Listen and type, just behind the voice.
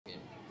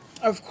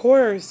Of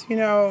course,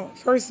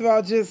 first of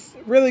all, just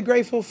really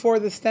grateful for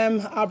the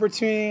STEM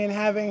opportunity and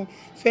having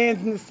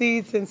fans in the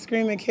seats and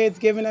screaming kids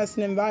giving us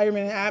an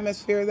environment and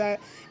atmosphere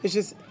that is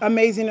just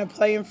amazing to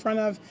play in front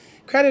of.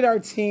 Credit our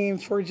team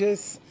for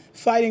just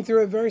fighting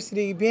through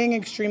adversity, being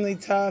extremely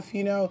tough.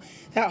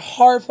 That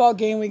hard fought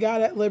game we got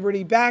at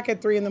Liberty, back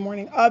at 3 in the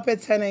morning, up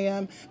at 10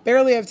 a.m.,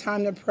 barely have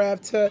time to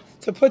prep, to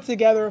put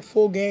together a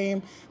full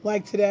game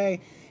like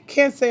today.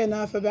 Can't say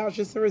enough about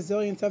just the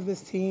resilience of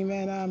this team,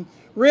 and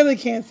really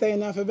can't say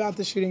enough about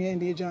the shooting of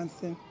India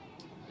Johnston.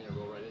 Yeah,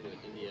 roll right into it.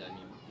 India, I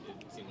mean,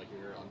 it seemed like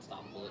you were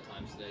unstoppable at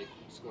times today.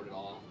 You scored it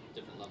all,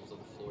 different levels of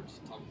the floor.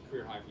 Just talk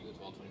career high for you as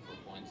well, 24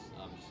 points.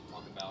 Just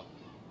talk about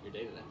your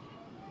day today.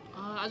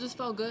 I just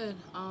felt good.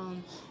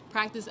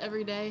 Practice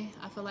every day.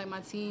 I feel like my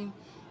team,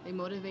 they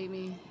motivate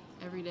me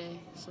every day,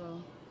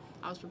 so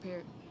I was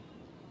prepared.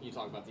 You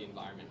talk about the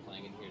environment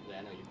playing in here today.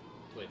 I know you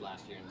played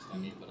last year in the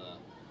semi, but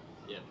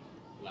yeah,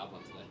 loud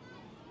one today.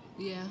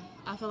 Yeah,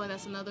 I feel like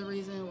that's another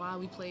reason why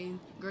we played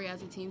great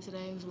as a team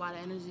today. There was a lot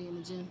of energy in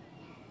the gym.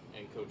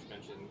 And Coach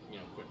mentioned,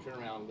 quick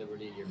turnaround,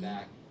 Liberty, you're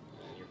back,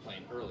 and you're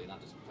playing early,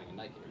 not just playing a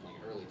night, you're playing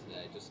early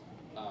today. Just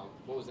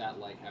what was that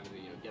like, having to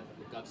get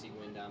the gutsy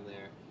win down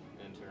there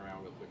and then turn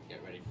around real quick to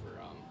get ready for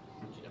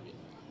GW?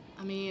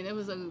 I mean, it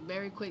was a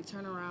very quick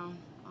turnaround,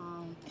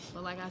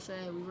 but like I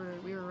said,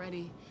 we were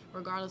ready.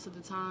 Regardless of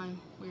the time,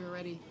 we were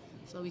ready,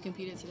 so we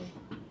competed today.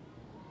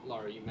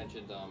 Laura, you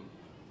mentioned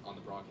on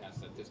the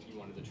broadcast that you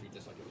wanted to treat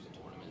this like it was a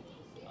tournament,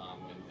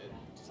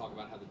 and to talk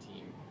about how the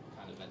team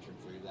kind of ventured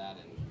through that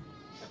and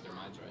kept their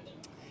minds right.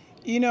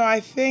 I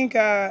think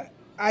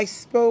I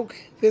spoke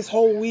this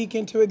whole week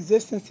into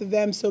existence to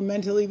them so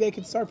mentally they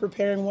could start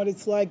preparing what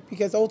it's like,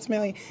 because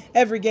ultimately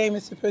every game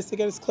is supposed to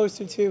get us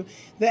closer to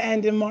the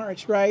end in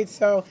March, right?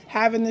 So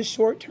having this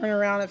short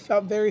turnaround, it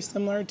felt very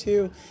similar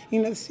to, the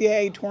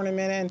CAA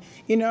tournament,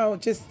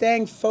 and, just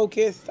staying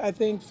focused, I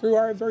think, through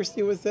our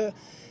adversity was the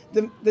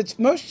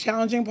most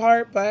challenging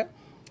part, but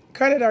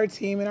credit our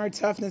team and our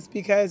toughness,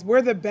 because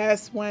we're the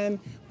best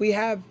when we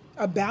have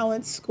a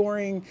balanced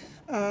scoring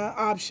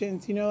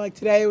options. Like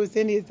today it was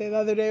India's day, the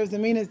other day it was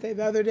Amina's day,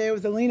 the other day it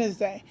was Alina's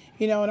day,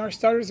 and our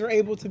starters are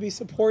able to be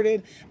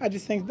supported. I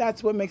just think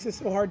that's what makes it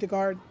so hard to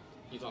guard.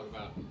 You talk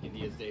about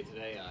India's day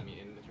today, and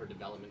her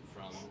development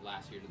from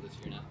last year to this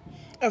year now.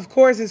 Of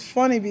course, it's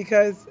funny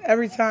because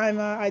every time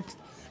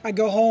I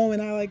go home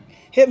and I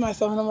hit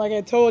myself and I'm like,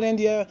 I told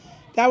India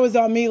that was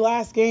on me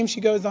last game.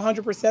 She goes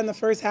 100% in the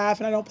first half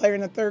and I don't play her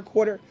in the third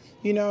quarter.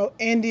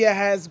 India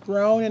has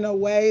grown in a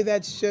way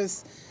that's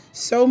just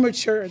so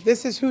mature.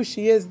 This is who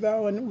she is,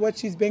 though, and what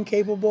she's been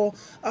capable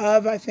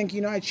of. I think,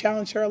 I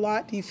challenge her a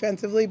lot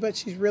defensively, but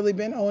she's really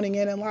been owning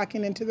in and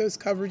locking into those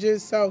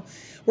coverages. So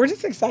we're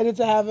just excited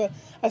to have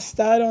a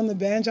stud on the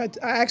bench. I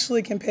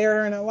actually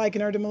compare her and I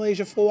liken her to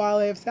Malaysia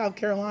Fulwale of South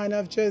Carolina,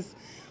 of just,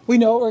 we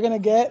know what we're going to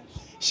get.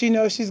 She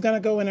knows she's going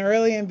to go in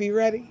early and be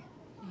ready.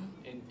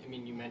 And,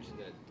 you mentioned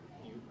that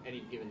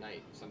any given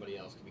night somebody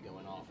else could be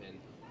going off, and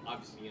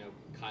obviously,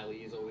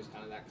 Kylie is always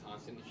kind of that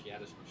constant.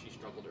 She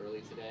struggled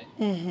early today,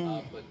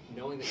 but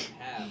knowing that you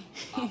have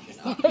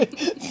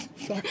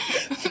Sorry,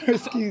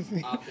 excuse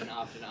me. Option.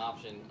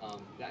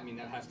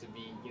 That has to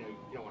be, you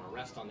don't want to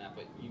rest on that,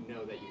 but you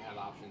know that you have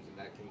options and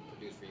that can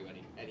produce for you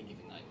any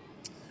given night.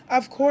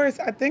 Of course,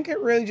 I think it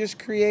really just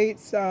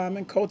creates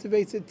and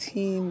cultivates a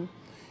team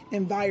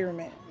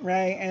environment,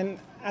 right? And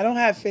I don't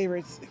have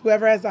favorites.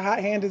 Whoever has the hot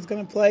hand is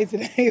going to play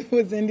today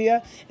with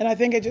India. And I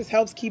think it just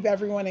helps keep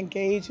everyone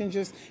engaged and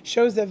just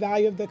shows the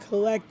value of the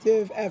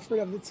collective effort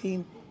of the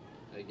team.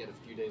 You get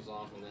a few days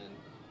off and then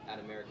at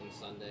American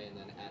Sunday and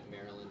then at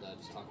Maryland.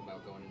 Just talk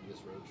about going into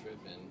this road trip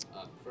and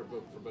for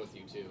both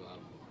you too,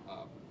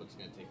 what's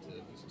going to take to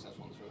be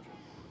successful on this road trip.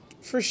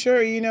 For sure.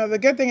 The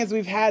good thing is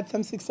we've had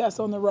some success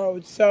on the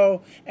road.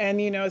 So,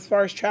 and, as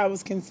far as travel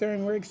is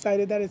concerned, we're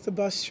excited that it's a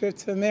bus trip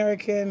to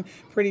American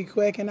pretty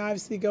quick. And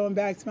obviously going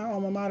back to my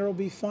alma mater will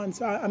be fun.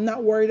 So I'm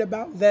not worried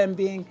about them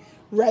being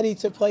ready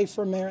to play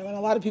for Maryland. A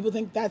lot of people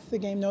think that's the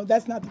game. No,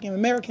 that's not the game.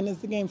 American is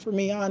the game for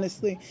me,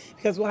 honestly,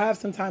 because we'll have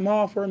some time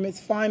off. We're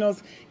amidst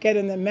finals,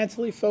 getting them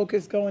mentally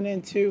focused going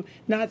into,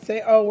 not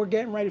say, oh, we're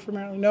getting ready for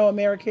Maryland. No,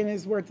 American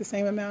is worth the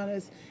same amount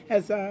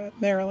as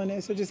Maryland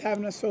is. So just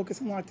having us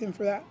focused and locked in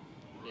for that.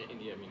 Yeah,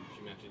 India,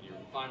 she mentioned you're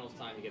in finals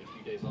time, you get a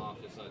few days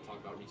off, just talk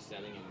about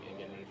resetting and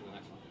getting ready for the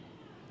next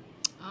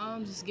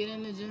one. Just get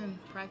in the gym,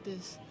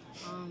 practice,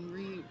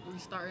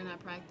 restarting that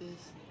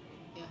practice,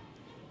 yeah.